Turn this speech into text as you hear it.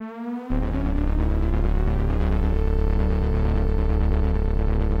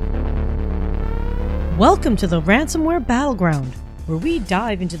Welcome to the Ransomware Battleground, where we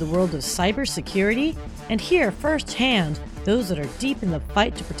dive into the world of cybersecurity and hear firsthand those that are deep in the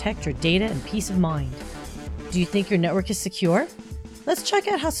fight to protect your data and peace of mind. Do you think your network is secure? Let's check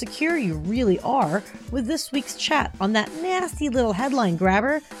out how secure you really are with this week's chat on that nasty little headline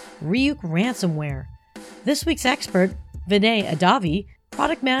grabber, Ryuk Ransomware. This week's expert, Vinay Adavi,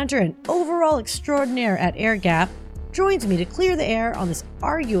 product manager and overall extraordinaire at AirGap, joins me to clear the air on this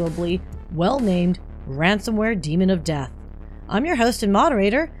arguably well-named ransomware demon of death. I'm your host and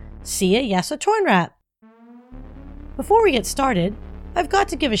moderator, Sia Yasa Tornrat. Before we get started, I've got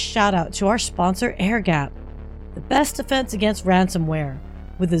to give a shout out to our sponsor AirGap, the best defense against ransomware.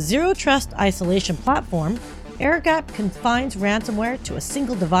 With a zero trust isolation platform, AirGap confines ransomware to a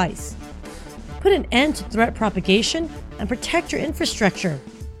single device. Put an end to threat propagation and protect your infrastructure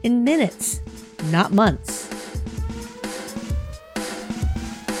in minutes, not months.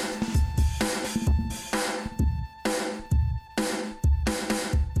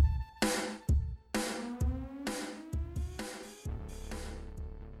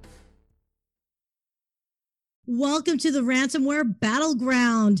 Welcome to the Ransomware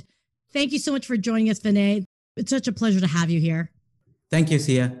Battleground. Thank you so much for joining us, Vinay. It's such a pleasure to have you here. Thank you,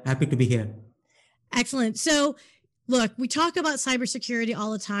 Sia. Happy to be here. Excellent. So, look, we talk about cybersecurity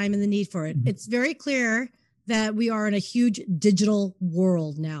all the time and the need for it. Mm-hmm. It's very clear that we are in a huge digital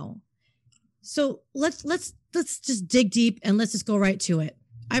world now. So let's just dig deep and let's just go right to it.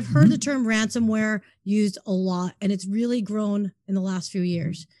 I've heard the term ransomware used a lot, and it's really grown in the last few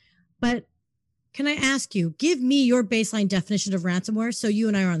years. But can I ask you, give me your baseline definition of ransomware so you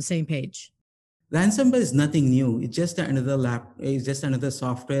and I are on the same page? Ransomware is nothing new. It's just another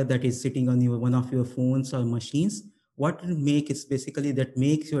software that is sitting on one of your phones or machines. What it makes is basically that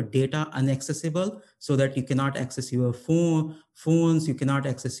makes your data inaccessible so that you cannot access your phones, you cannot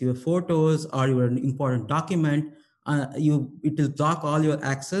access your photos or your important document. It will block all your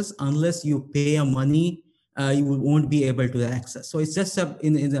access unless you pay a money. You won't be able to access. So it's just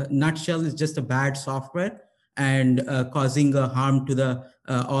in a nutshell, it's just a bad software and causing harm to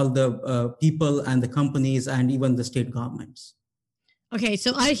all the people and the companies and even the state governments. Okay,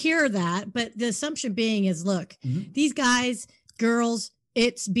 so I hear that, but the assumption being is, look, these guys, girls,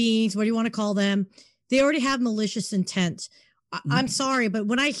 it's beings, what do you want to call them? They already have malicious intent. I'm sorry, but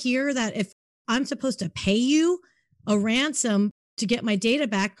when I hear that if I'm supposed to pay you a ransom to get my data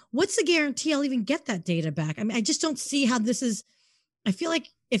back, what's the guarantee I'll even get that data back? I mean, I just don't see how this is. I feel like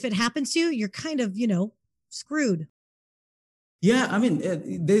if it happens to you, you're kind of, screwed. Yeah, I mean,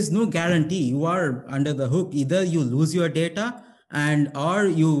 there's no guarantee. You are under the hook. Either you lose your data or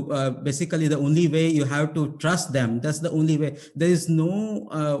you basically the only way you have to trust them. That's the only way. There is no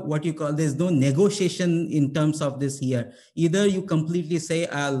there's no negotiation in terms of this here. Either you completely say,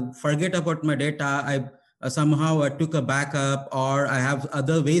 I'll forget about my data. Somehow I took a backup, or I have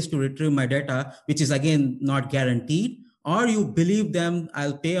other ways to retrieve my data, which is again not guaranteed. Or you believe them,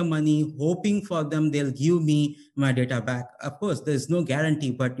 I'll pay a money, hoping for them, they'll give me my data back. Of course, there's no guarantee,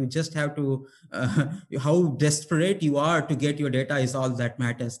 but you just have to, how desperate you are to get your data is all that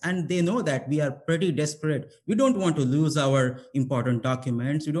matters. And they know that we are pretty desperate. We don't want to lose our important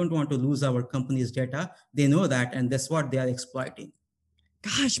documents. We don't want to lose our company's data. They know that, and that's what they are exploiting.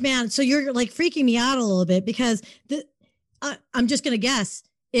 Gosh, man. So you're like freaking me out a little bit because I'm just going to guess,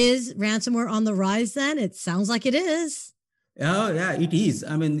 is ransomware on the rise then? It sounds like it is. Oh, yeah, it is.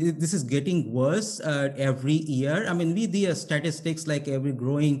 I mean, this is getting worse every year. I mean, we do statistics like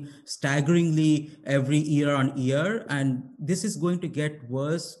growing staggeringly every year on year. And this is going to get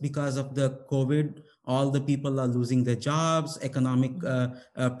worse because of the COVID. All the people are losing their jobs, economic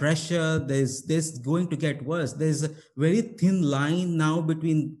pressure. There's going to get worse. There's a very thin line now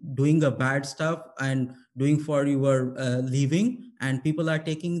between doing a bad stuff and doing for your living. And people are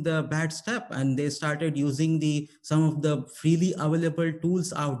taking the bad step, and they started using some of the freely available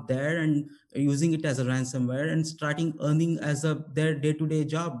tools out there and using it as a ransomware and starting earning as their day-to-day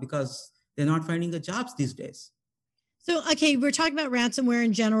job because they're not finding the jobs these days. So, okay, we're talking about ransomware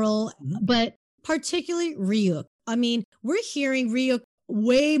in general, but particularly Ryuk. I mean, we're hearing Ryuk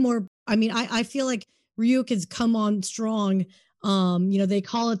way more. I mean, I feel like Ryuk has come on strong. They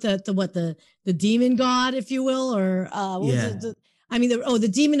call it the demon god, if you will, or the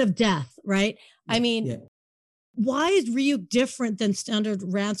demon of death, right? Yeah, I mean, why is Ryuk different than standard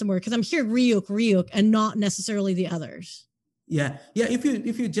ransomware? Because I'm hearing Ryuk, and not necessarily the others. Yeah.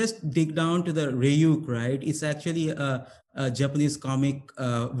 If you just dig down to the Ryuk, right, it's actually a Japanese comic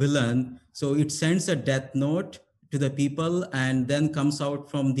villain. So it sends a death note to the people and then comes to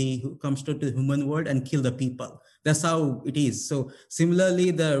the human world and kill the people. That's how it is. So similarly,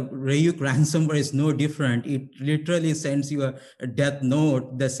 the Ryuk ransomware is no different. It literally sends you a death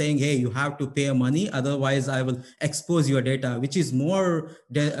note that's saying, hey, you have to pay money, otherwise I will expose your data, which is more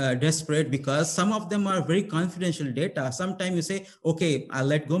desperate because some of them are very confidential data. Sometimes you say, okay, I'll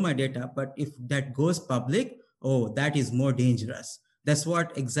let go my data, but if that goes public, oh, that is more dangerous. That's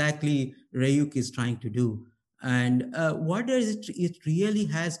what exactly Ryuk is trying to do. And what it really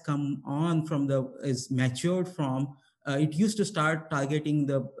has come on from is matured from. It used to start targeting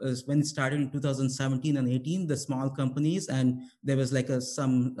when it started in 2017 and 18, the small companies, and there was like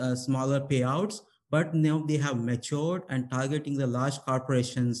some smaller payouts. But now they have matured and targeting the large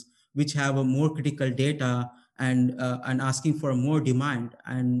corporations, which have a more critical data and asking for more demand.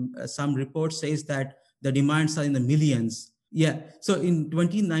 And some report says that the demands are in the millions. Yeah. So in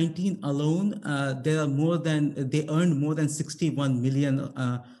 2019 alone, they earned more than 61 million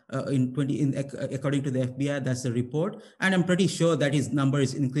according to the FBI. That's the report, and I'm pretty sure that his number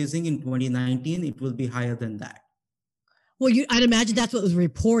is increasing in 2019. It will be higher than that. Well, I'd imagine that's what was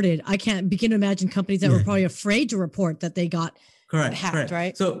reported. I can't begin to imagine companies that were probably afraid to report that they got hacked,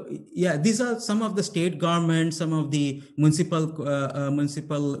 right? So yeah, these are some of the state governments, some of the municipal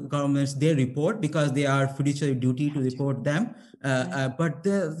governments. They report because they are fiduciary duty to report them. But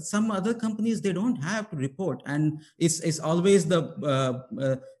some other companies, they don't have to report, and it's always the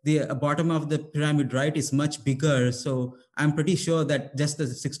bottom of the pyramid, right? Is much bigger. So I'm pretty sure that just the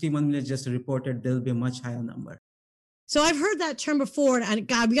 61 million just reported, there'll be a much higher number. So I've heard that term before, and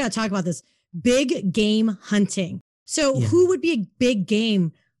God, we got to talk about this: big game hunting. So who would be a big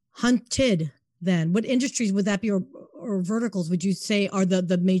game hunted then? What industries would that be, or verticals would you say are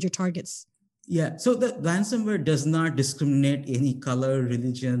the major targets? Yeah, so the ransomware does not discriminate any color,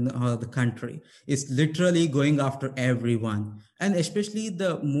 religion, or the country. It's literally going after everyone. And especially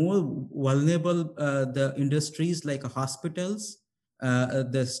the more vulnerable the industries like hospitals,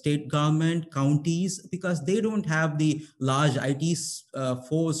 the state government, counties, because they don't have the large IT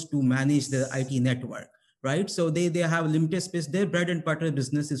force to manage the IT network. Right. So they have limited space. Their bread and butter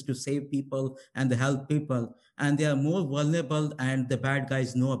business is to save people and to help people. And they are more vulnerable, and the bad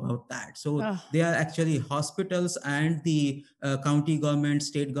guys know about that. So they are actually hospitals and the county government,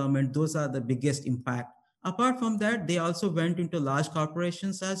 state government. Those are the biggest impact. Apart from that, they also went into large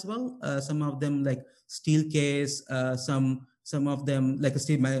corporations as well. Some of them like Steelcase, some of them like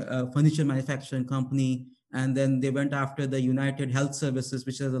a furniture manufacturing company. And then they went after the United Health Services,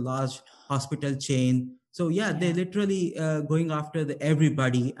 which is a large hospital chain. So they're literally going after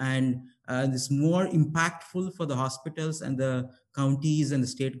everybody, and it's more impactful for the hospitals and the counties and the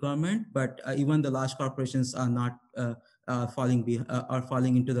state government. But even the large corporations are not falling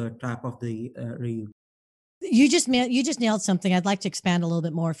into the trap of the Ryuk. You just nailed something. I'd like to expand a little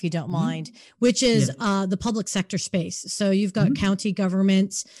bit more, if you don't mind, which is the public sector space. So you've got county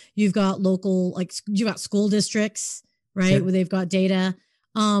governments, you've got local, you've got school districts, right, where they've got data.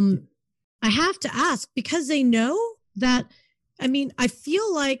 I have to ask, because they know that, I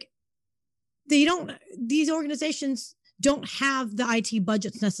feel like these organizations don't have the IT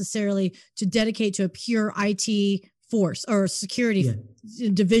budgets necessarily to dedicate to a pure IT force or security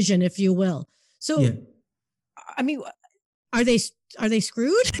division, if you will. So, are they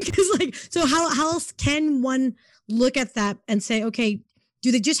screwed? Because so how else can one look at that and say, okay,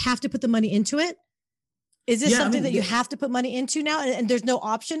 do they just have to put the money into it? Is this something that you have to put money into now and there's no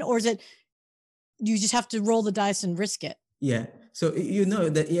option, or is it you just have to roll the dice and risk it? Yeah. So,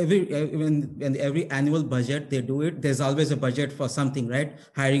 that every annual budget they do it, there's always a budget for something, right?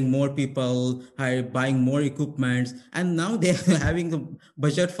 Hiring more people, buying more equipment. And now they're having a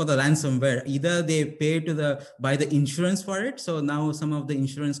budget for the ransomware. Either they pay buy the insurance for it. So now some of the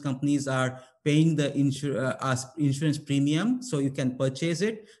insurance companies are paying the insurance premium, so you can purchase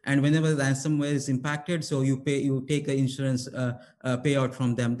it. And whenever the ransomware is impacted, so you take an insurance payout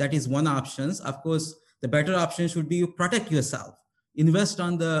from them. That is one option. Of course, the better option should be you protect yourself. Invest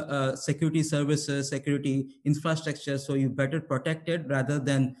on the security services, security infrastructure, so you better protected rather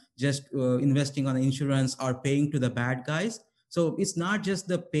than just investing on insurance or paying to the bad guys. So it's not just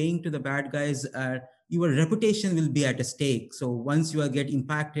the paying to the bad guys. Your reputation will be at stake. So once you get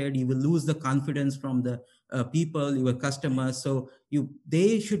impacted, you will lose the confidence from the people, your customers. So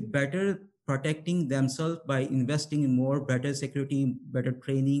they should better protecting themselves by investing in better security, better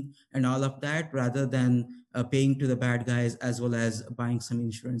training, and all of that, rather than paying to the bad guys as well as buying some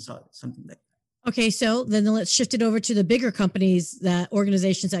insurance or something like that. Okay, so then let's shift it over to the bigger companies,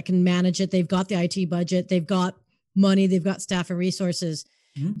 organizations that can manage it. They've got the IT budget, they've got money, they've got staff and resources.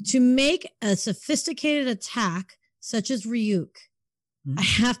 To make a sophisticated attack such as Ryuk, Hmm. I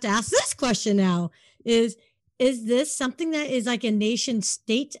have to ask this question now: is this something that is like a nation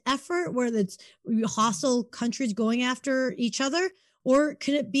state effort where it's hostile countries going after each other, or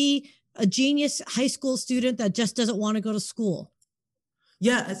can it be a genius high school student that just doesn't want to go to school?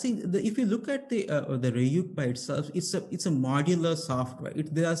 Yeah, I think if you look at the Ryuk by itself, it's a modular software.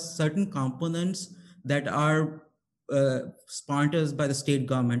 There are certain components that are sponsored by the state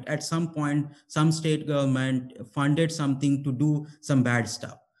government. At some point, some state government funded something to do some bad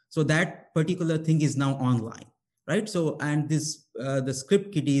stuff. So that particular thing is now online, right? So and this the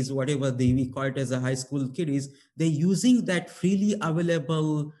script kiddies, whatever we call it as a high school kiddies, they're using that freely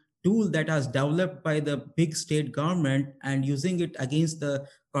available tool that was developed by the big state government and using it against the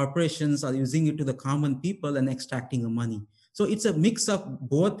corporations or using it to the common people and extracting the money. So it's a mix of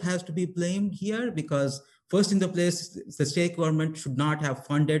both has to be blamed here, because first in the place, the state government should not have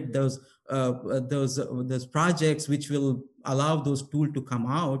funded those projects which will allow those tools to come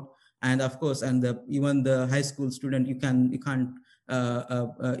out. And of course, and even the high school student, you can't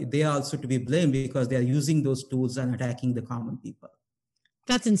they are also to be blamed because they are using those tools and attacking the common people.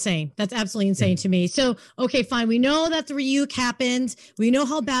 That's insane. That's absolutely insane to me. So, okay, fine. We know that the Ryuk happened. We know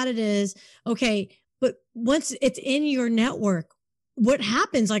how bad it is. Okay. But once it's in your network, what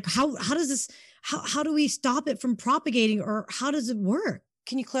happens? Like how does this, how do we stop it from propagating, or how does it work?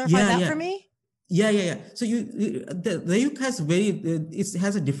 Can you clarify that for me? Yeah. So the Ryuk has it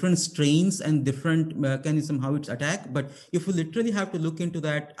has a different strains and different mechanism how it's attacked. But if you literally have to look into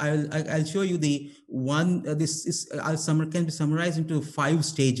that, I'll show you the one. This is can be summarized into 5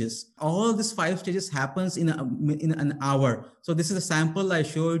 stages. All these 5 stages happens in an hour. So this is a sample I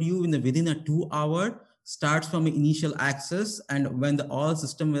showed you within a 2 hour. Starts from an initial access, and when the all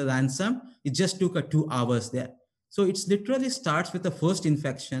system was ransom, it just took a 2 hours there. So it's literally starts with the first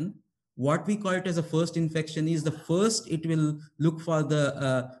infection. What we call it as a first infection is the first, it will look for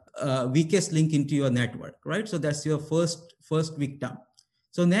the weakest link into your network, right? So that's your first victim.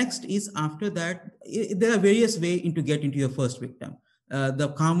 So next is after that, there are various ways to get into your first victim.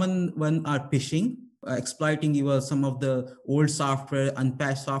 The common one are phishing, exploiting some of the old software,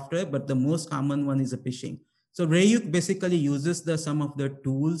 unpatched software, but the most common one is a phishing. So Ryuk basically uses some of the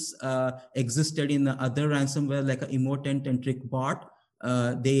tools existed in the other ransomware like Emotet and TrickBot.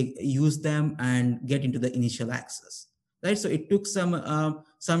 They use them and get into the initial access, right? So it took some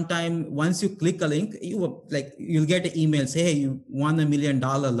time. Once you click a link, you'll get an email say, hey, you won $1 million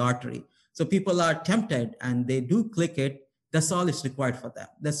lottery. So people are tempted and they do click it. That's all it's required for them.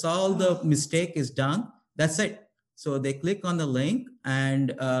 That's all the mistake is done. That's it. So they click on the link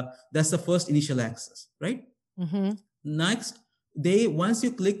and that's the first initial access, right? Mm-hmm. Next, once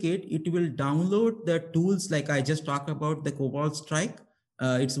you click it, it will download the tools like I just talked about, the Cobalt Strike.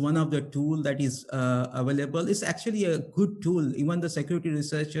 It's one of the tool that is available. It's actually a good tool. Even the security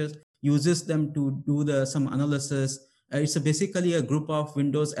researchers uses them to do some analysis. It's basically a group of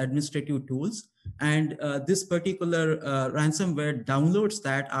Windows administrative tools. And this particular ransomware downloads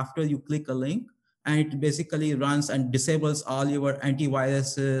that after you click a link, and it basically runs and disables all your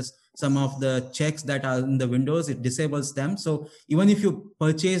antiviruses, some of the checks that are in the Windows, it disables them. So even if you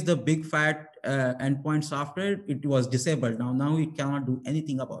purchase the big fat endpoint software, it was disabled. Now it cannot do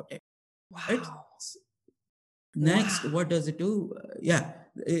anything about it. Wow. Right? Next, what does it do?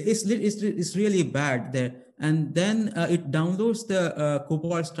 It's really bad there. And then it downloads the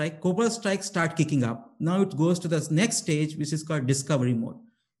Cobalt Strike. Cobalt Strike start kicking up. Now it goes to the next stage, which is called discovery mode.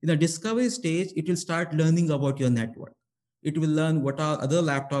 In the discovery stage, it will start learning about your network. It will learn what are other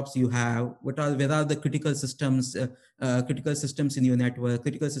laptops you have, where are the critical systems in your network.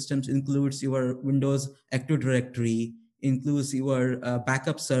 Critical systems includes your Windows Active Directory, includes your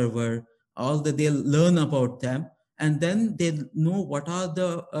backup server. They'll learn about them, and then they'll know what are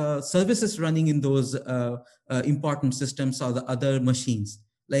the services running in those important systems or the other machines.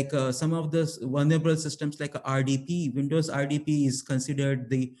 Like some of the vulnerable systems like RDP, Windows RDP is considered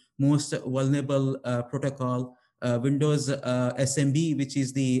the most vulnerable protocol. Windows SMB,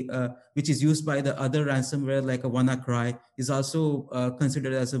 which is used by the other ransomware like a WannaCry, is also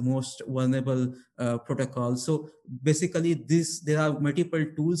considered as the most vulnerable protocol. So basically, there are multiple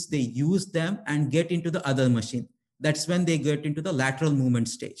tools. They use them and get into the other machine. That's when they get into the lateral movement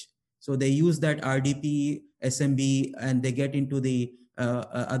stage. So they use that RDP, SMB, and they get into the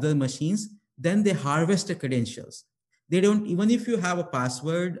other machines. Then they harvest the credentials. They don't, even if you have a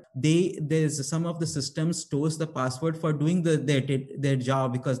password, there's some of the systems stores the password for doing their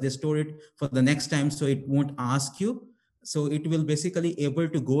job, because they store it for the next time, so it won't ask you. So it will basically able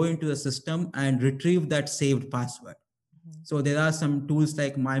to go into the system and retrieve that saved password. Mm-hmm. So there are some tools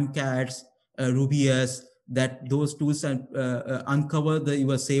like Mimekatz, Rubius. that those tools uncover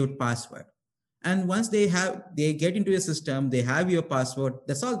your saved password. And once they get into your system, they have your password.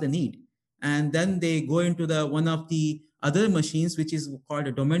 That's all they need. And then they go into the one of the other machines, which is called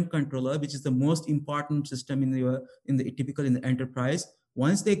a domain controller, which is the most important system in the enterprise.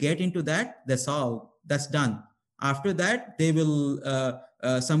 Once they get into that, that's done. After that, they will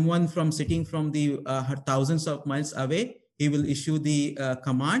someone from sitting from the thousands of miles away, he will issue the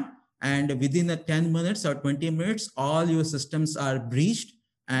command, and within 10 minutes or 20 minutes, all your systems are breached,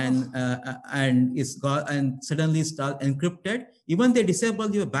 and it's got, and suddenly start encrypted. Even they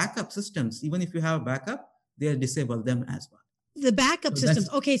disable your backup systems. Even if you have backup, they'll disable them as well. The backup systems.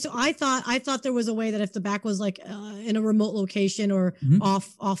 Okay, so I thought there was a way that if the back was like in a remote location or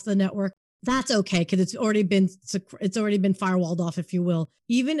off the network, that's okay because it's already been firewalled off, if you will.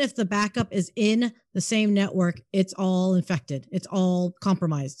 Even if the backup is in the same network, it's all infected. It's all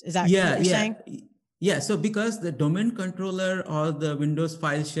compromised. Is that what you're saying? Yeah, so because the domain controller or the Windows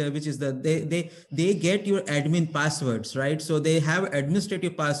file share, which is they get your admin passwords, right? So they have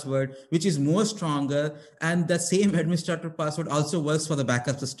administrative password, which is more stronger, and the same administrator password also works for the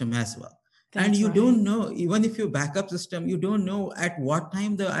backup system as well. And you don't know, even if your backup system, you don't know at what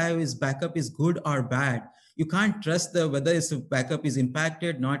time the iOS backup is good or bad. You can't trust whether its backup is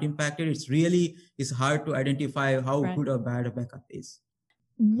impacted, not impacted. It's hard to identify how good or bad a backup is.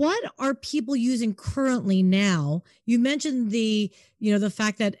 What are people using currently now? You mentioned the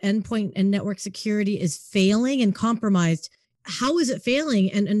fact that endpoint and network security is failing and compromised. How is it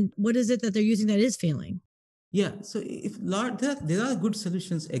failing, and what is it that they're using that is failing? Yeah, so there are good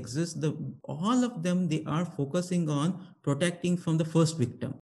solutions exist. All of them, they are focusing on protecting from the first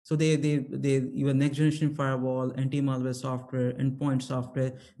victim. So your next generation firewall, anti-malware software, endpoint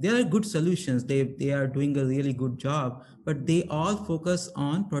software, they are good solutions. They are doing a really good job, but they all focus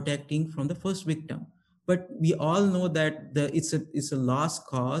on protecting from the first victim. But we all know that it's a lost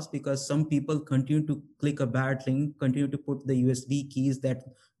cause, because some people continue to click a bad link, continue to put the USB keys that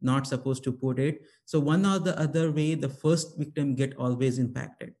not supposed to put it. So one or the other way, the first victim get always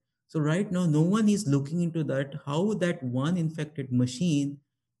impacted. So right now, no one is looking into that, how that one infected machine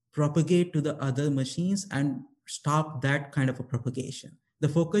propagate to the other machines and stop that kind of a propagation. The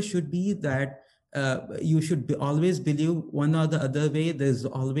focus should be that you should always believe one or the other way. There's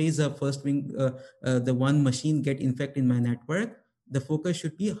always a first wing, the one machine get infected in my network. The focus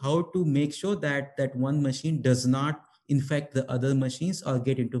should be how to make sure that one machine does not infect the other machines or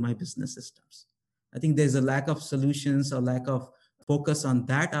get into my business systems. I think there's a lack of solutions or lack of focus on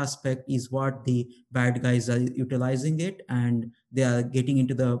that aspect is what the bad guys are utilizing it, and they are getting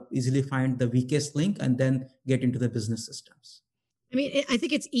into easily find the weakest link and then get into the business systems. I mean, I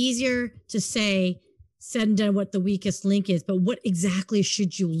think it's easier to say, send down what the weakest link is, but what exactly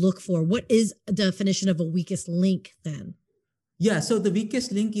should you look for? What is a definition of a weakest link then? Yeah, so the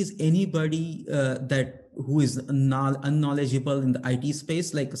weakest link is anybody who is unknowledgeable in the IT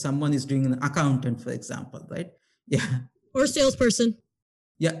space, like someone is doing an accountant, for example, right? Yeah. Or salesperson.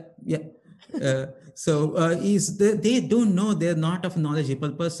 Yeah. They don't know, they're not a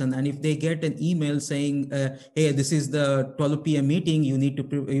knowledgeable person, and if they get an email saying, "Hey, this is the 12 p.m. meeting. You need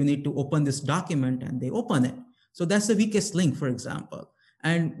to open this document," and they open it. So that's the weakest link, for example.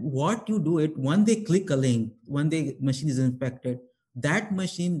 And what you do it when they click a link, when the machine is infected, that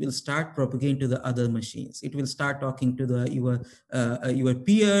machine will start propagating to the other machines. It will start talking to your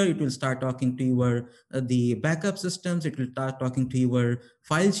peer. It will start talking to the backup systems. It will start talking to your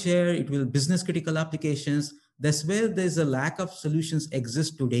file share. It will business critical applications. That's where there's a lack of solutions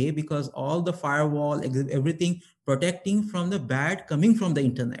exist today, because all the firewall, everything protecting from the bad coming from the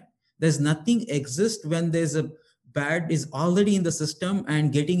internet. There's nothing exist when there's a bad is already in the system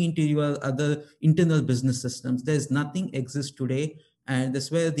and getting into your other internal business systems. There's nothing exists today, and that's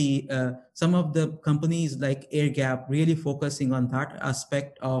where some of the companies like Airgap really focusing on that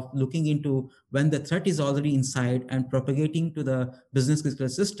aspect of looking into when the threat is already inside and propagating to the business critical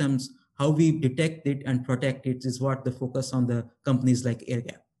systems. How we detect it and protect it is what the focus on the companies like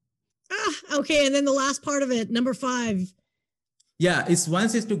Airgap. Okay, and then the last part of it, number 5. Yeah,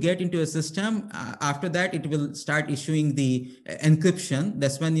 once to get into a system. After that, it will start issuing the encryption.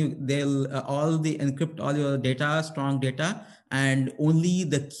 That's when they'll encrypt all your data, strong data, and only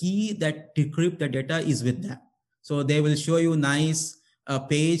the key that decrypt the data is with them. So they will show you nice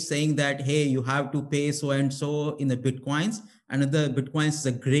page saying that, hey, you have to pay so and so in the Bitcoins. Another Bitcoins is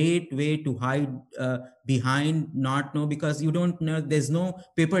a great way to hide behind, not know, because you don't know, there's no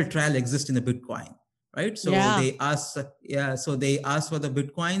paper trail exists in the Bitcoin. Right. So they ask for the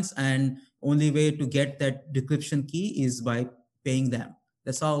Bitcoins, and only way to get that decryption key is by paying them.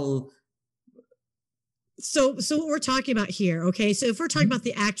 That's all. So what we're talking about here, okay? So if we're talking about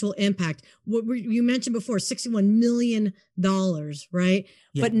the actual impact, you mentioned before, $61 million, right?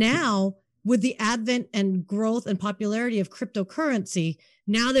 Yeah. But now with the advent and growth and popularity of cryptocurrency,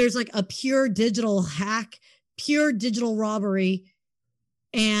 now there's like a pure digital hack, pure digital robbery.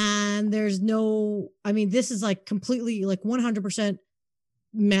 And there's this is like completely like 100%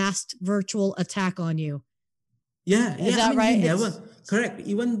 masked virtual attack on you. Yeah, is that right? Correct.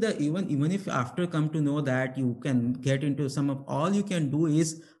 Even if after come to know that you can get into some of, all you can do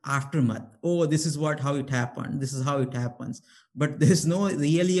is aftermath. Oh, this is how it happened. This is how it happens. But there's no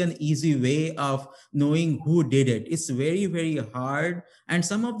really an easy way of knowing who did it. It's very, very hard. And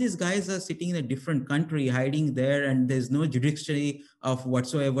some of these guys are sitting in a different country, hiding there, and there's no judiciary of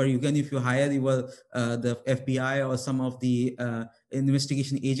whatsoever. Even if you hire the FBI or some of the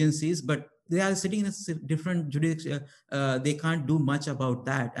investigation agencies, but they are sitting in a different jurisdiction. They can't do much about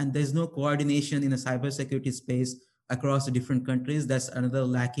that, and there's no coordination in a cybersecurity space across the different countries. That's another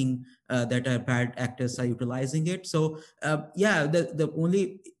lacking that bad actors are utilizing it. So the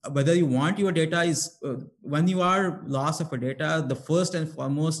only, whether you want your data is when you are loss of a data, the first and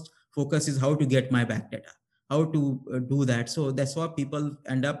foremost focus is how to get my back data, how to do that. So that's why people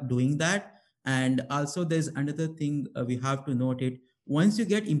end up doing that. And also there's another thing we have to note it. Once you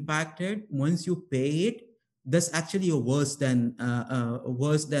get impacted, once you pay it, that's actually worse than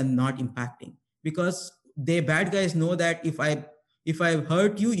not impacting, because the bad guys know that if I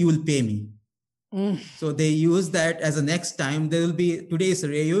hurt you, you will pay me. So they use that as a next time. There will be, today is a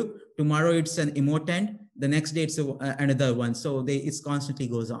Rayuk, tomorrow it's an emotant, the next day it's another one. So it constantly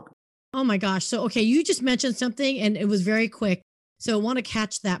goes on. Oh my gosh. So, okay, you just mentioned something and it was very quick. So I want to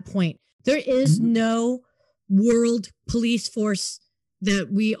catch that point. There is no world police force that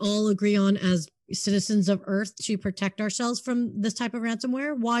we all agree on as citizens of Earth to protect ourselves from this type of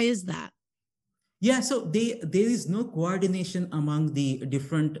ransomware. Why is that? Yeah, so there is no coordination among the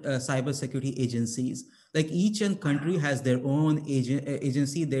different cybersecurity agencies. Like each and country has their own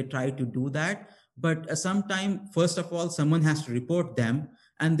agency. They try to do that. But sometime, first of all, someone has to report them.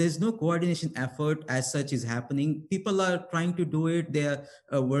 And there's no coordination effort as such is happening. People are trying to do it. They're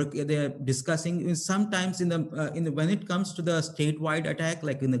they're discussing. Sometimes when it comes to the statewide attack,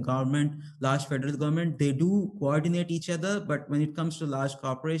 like in the government, large federal government, they do coordinate each other. But when it comes to large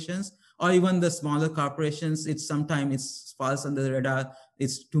corporations or even the smaller corporations, sometimes falls under the radar.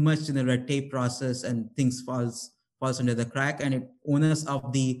 It's too much in the red tape process, and things falls under the crack, and owners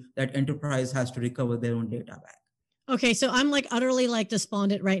of that enterprise has to recover their own data back. Okay, so I'm like utterly like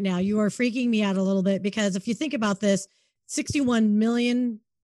despondent right now. You are freaking me out a little bit, because if you think about this, $61 million,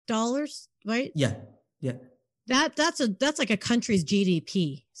 right? Yeah. That's like a country's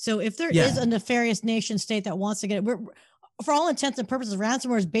GDP. So if there is a nefarious nation state that wants to get it, for all intents and purposes,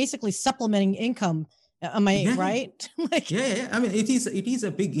 ransomware is basically supplementing income. Am I right? I mean, it is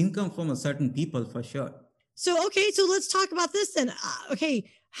a big income from a certain people for sure. So, okay, so let's talk about this then.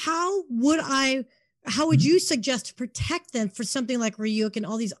 How would you suggest to protect them for something like Ryuk and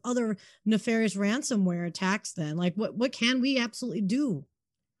all these other nefarious ransomware attacks then? Like what can we absolutely do?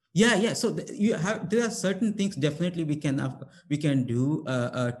 Yeah. So there are certain things definitely we can do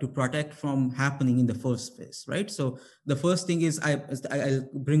to protect from happening in the first place, right? So the first thing is I'll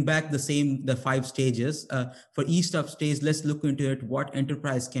bring back the 5 stages. For each of stage, let's look into it, what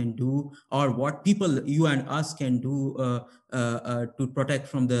enterprise can do, or what people, you and us, can do to protect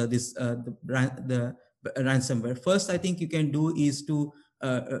from the ransomware. First, I think you can do is to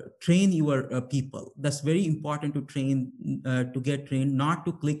train your people. That's very important to train, to get trained, not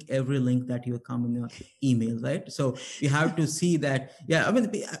to click every link that you come in your email, right? So you have to see that. Yeah, I mean,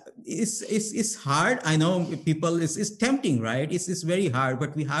 it's hard. I know people, it's tempting, right? It's very hard,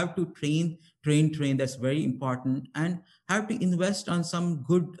 but we have to train. That's very important, and have to invest on some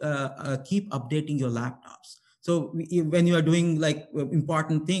good, keep updating your laptops. So when you are doing like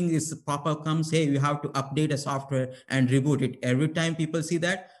important thing is pop-up comes, hey, you have to update a software and reboot it. Every time people see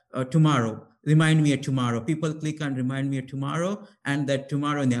that, tomorrow, remind me of tomorrow. People click on remind me of tomorrow, and that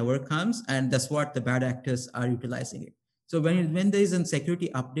tomorrow never comes. And that's what the bad actors are utilizing it. So when there is a security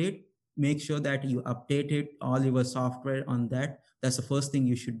update, make sure that you update it, all your software on that. That's the first thing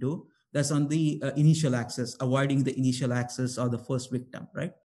you should do. That's on the initial access, avoiding the initial access or the first victim,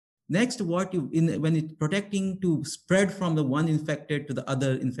 right? Next, when it's protecting to spread from the one infected to the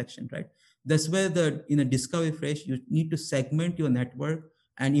other infection, right? That's where in a discovery phase, you need to segment your network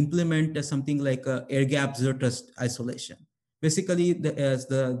and implement something like air gap zero trust isolation. Basically,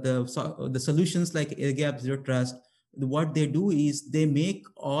 the solutions like air gap zero trust, what they do is they make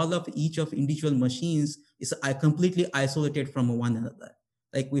each of individual machines is completely isolated from one another.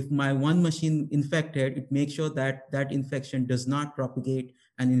 Like if my one machine infected, it makes sure that that infection does not propagate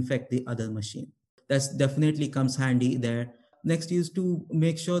and infect the other machine. That's definitely comes handy there. Next is to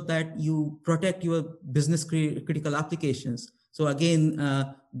make sure that you protect your business critical applications. So again,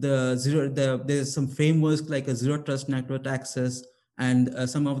 there's some frameworks like a zero trust network access, and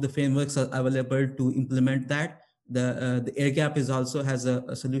some of the frameworks are available to implement that. The air gap is also has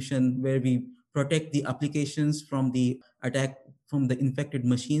a solution where we protect the applications from the attack from the infected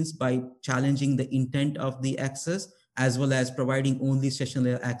machines by challenging the intent of the access, as well as providing only session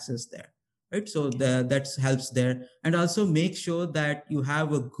layer access there, right? So that helps there. And also make sure that you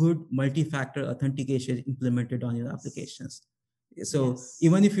have a good multi-factor authentication implemented on your applications. So Yes.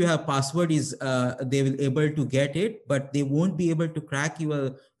 even if you have password is they will able to get it, but they won't be able to crack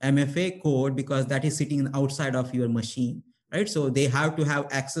your MFA code because that is sitting outside of your machine, right? So they have to have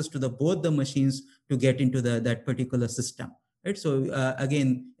access to the both the machines to get into that particular system, right? So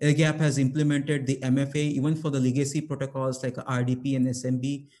again, AirGap has implemented the MFA even for the legacy protocols like RDP and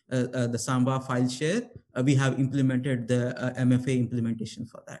SMB, the Samba file share. We have implemented the MFA implementation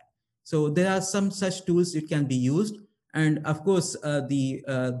for that. So there are some such tools it can be used. And of course, the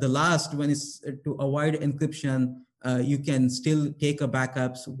last one is to avoid encryption. You can still take a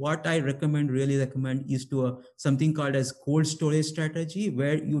backups. What I really recommend is to something called as cold storage strategy,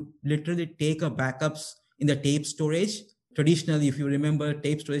 where you literally take a backups in the tape storage. Traditionally, if you remember,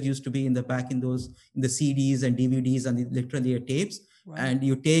 tape storage used to be in the in the CDs and DVDs and literally tapes, right. And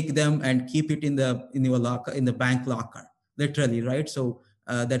you take them and keep it in your locker, in the bank locker, literally, right? So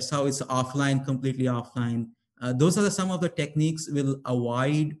that's how it's offline, completely offline. Those are some of the techniques will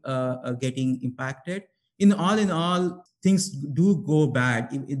avoid getting impacted. In all, things do go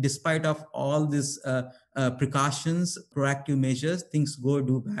bad. Despite of all these precautions, proactive measures, things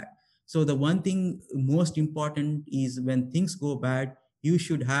do bad. So the one thing most important is when things go bad, you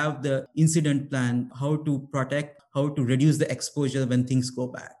should have the incident plan, how to protect, how to reduce the exposure when things go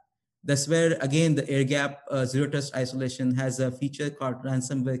bad. That's where, again, the AirGap Zero Trust Isolation has a feature called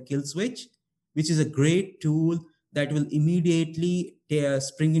Ransomware Kill Switch, which is a great tool that will immediately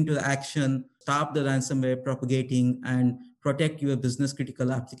spring into action, stop the ransomware propagating, and protect your business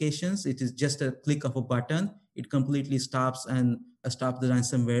critical applications. It is just a click of a button. It completely stops and stop the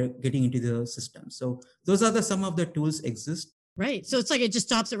ransomware getting into the system. So those are some of the tools exist. Right. So it's like it just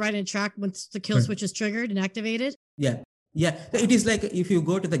stops it right in track once the kill switch is triggered and activated. Yeah. Yeah, it is like if you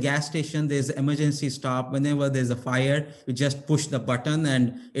go to the gas station, there's emergency stop. Whenever there's a fire, you just push the button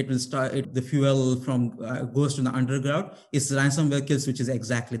and it will start. The fuel from goes to the underground. It's ransomware kill switch is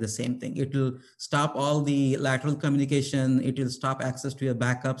exactly the same thing. It will stop all the lateral communication. It will stop access to your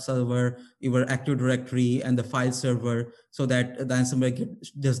backup server, your Active Directory, and the file server, so that the ransomware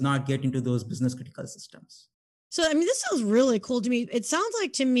does not get into those business critical systems. So, I mean, this sounds really cool to me. It sounds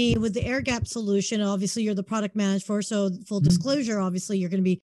like to me with the AirGap solution, obviously you're the product manager for, so full disclosure, obviously you're going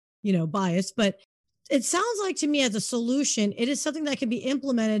to be, biased, but it sounds like to me as a solution, it is something that can be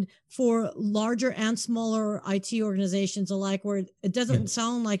implemented for larger and smaller IT organizations alike, where it doesn't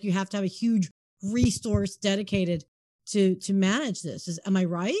sound like you have to have a huge resource dedicated to manage this. Am I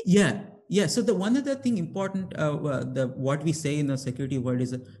right? Yeah. Yeah. So the one other thing important, what we say in the security world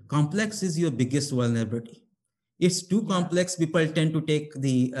is complex is your biggest vulnerability. It's too complex, people tend to take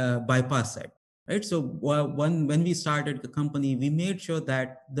the bypass side, right? So when we started the company, we made sure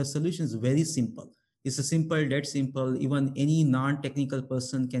that the solution is very simple. It's a simple, dead simple. Even any non-technical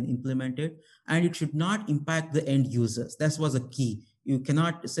person can implement it, and it should not impact the end users. That was a key. You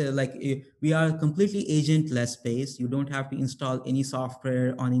cannot say like we are completely agentless space. You don't have to install any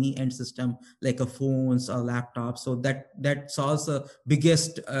software on any end system like a phones or laptops. So that solves the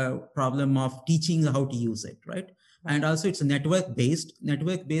biggest problem of teaching how to use it, right? And also it's a network based.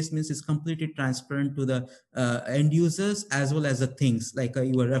 Network based means it's completely transparent to the end users as well as the things like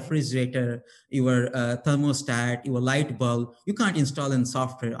your refrigerator, your thermostat, your light bulb. You can't install any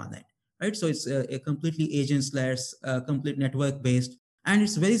software on it, right? So it's a completely agentless, complete network based, and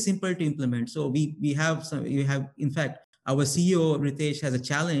it's very simple to implement. So we have in fact, our CEO Ritesh has a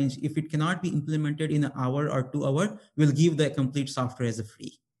challenge. If it cannot be implemented in an hour or 2 hours, we'll give the complete software as a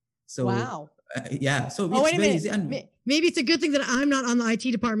free. So wow. Yeah. So it's very easy. And maybe it's a good thing that I'm not on the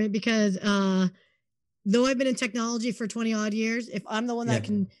IT department, because though I've been in technology for 20 odd years, if I'm the one that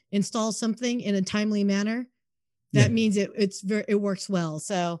can install something in a timely manner, that means it works well.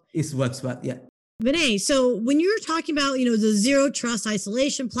 So it works well. Yeah. Vinay, so when you were talking about, the zero trust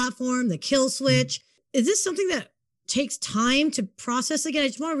isolation platform, the kill switch, is this something that takes time to process? Again, I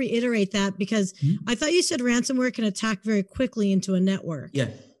just want to reiterate that, because I thought you said ransomware can attack very quickly into a network. Yeah.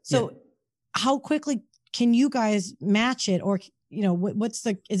 So how quickly can you guys match it, or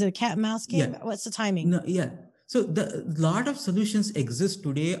is it a cat and mouse game? Yeah. What's the timing? No, yeah. So the lot of solutions exist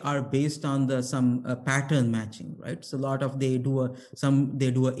today are based on the some pattern matching, right? So a lot of they do a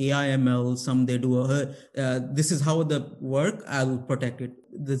AIML, some they do this is how the work. I'll protect it.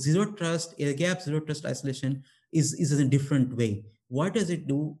 The zero trust, air gap zero trust isolation is in a different way. What does it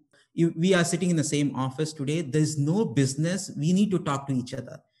do? We are sitting in the same office today. There's no business. We need to talk to each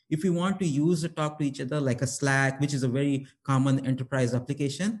other. If we want to use talk to each other like a Slack, which is a very common enterprise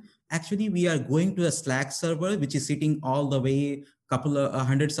application, actually we are going to a Slack server which is sitting all the way couple of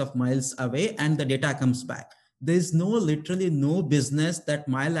hundreds of miles away, and the data comes back. There's literally no business that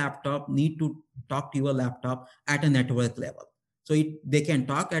my laptop need to talk to your laptop at a network level. So they can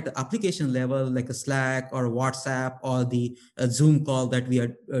talk at the application level like a Slack or WhatsApp or the Zoom call that we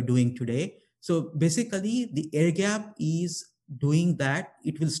are doing today. So basically the air gap is doing that.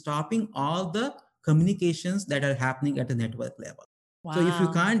 It will stopping all the communications that are happening at the network level. Wow. So if you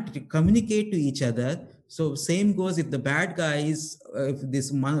can't communicate to each other, so same goes if the bad guys,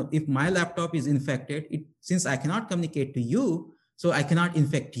 if my laptop is infected, since I cannot communicate to you, so I cannot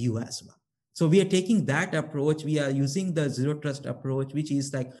infect you as well. So we are taking that approach. We are using the zero trust approach, which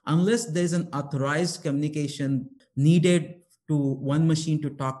is like, unless there's an authorized communication needed to one machine to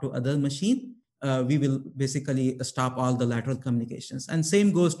talk to other machine, we will basically stop all the lateral communications. And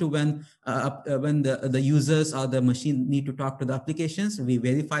same goes to when the users or the machine need to talk to the applications, we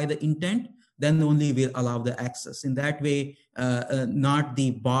verify the intent, then only we'll allow the access. In that way, not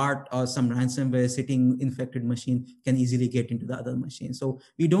the bot or some ransomware sitting infected machine can easily get into the other machine. So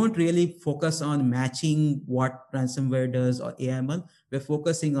we don't really focus on matching what ransomware does or AML. We're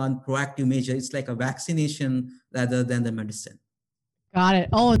focusing on proactive measure. It's like a vaccination rather than the medicine. Got it.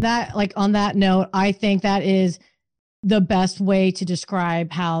 Oh, on that note, I think that is the best way to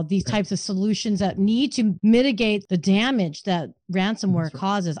describe how these types of solutions that need to mitigate the damage that ransomware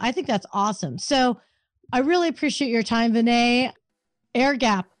causes. I think that's awesome. So I really appreciate your time, Vinay.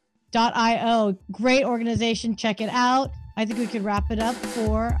 Airgap.io, great organization. Check it out. I think we could wrap it up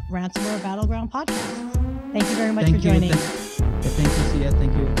for Ransomware Battleground podcast. Thank you very much for joining.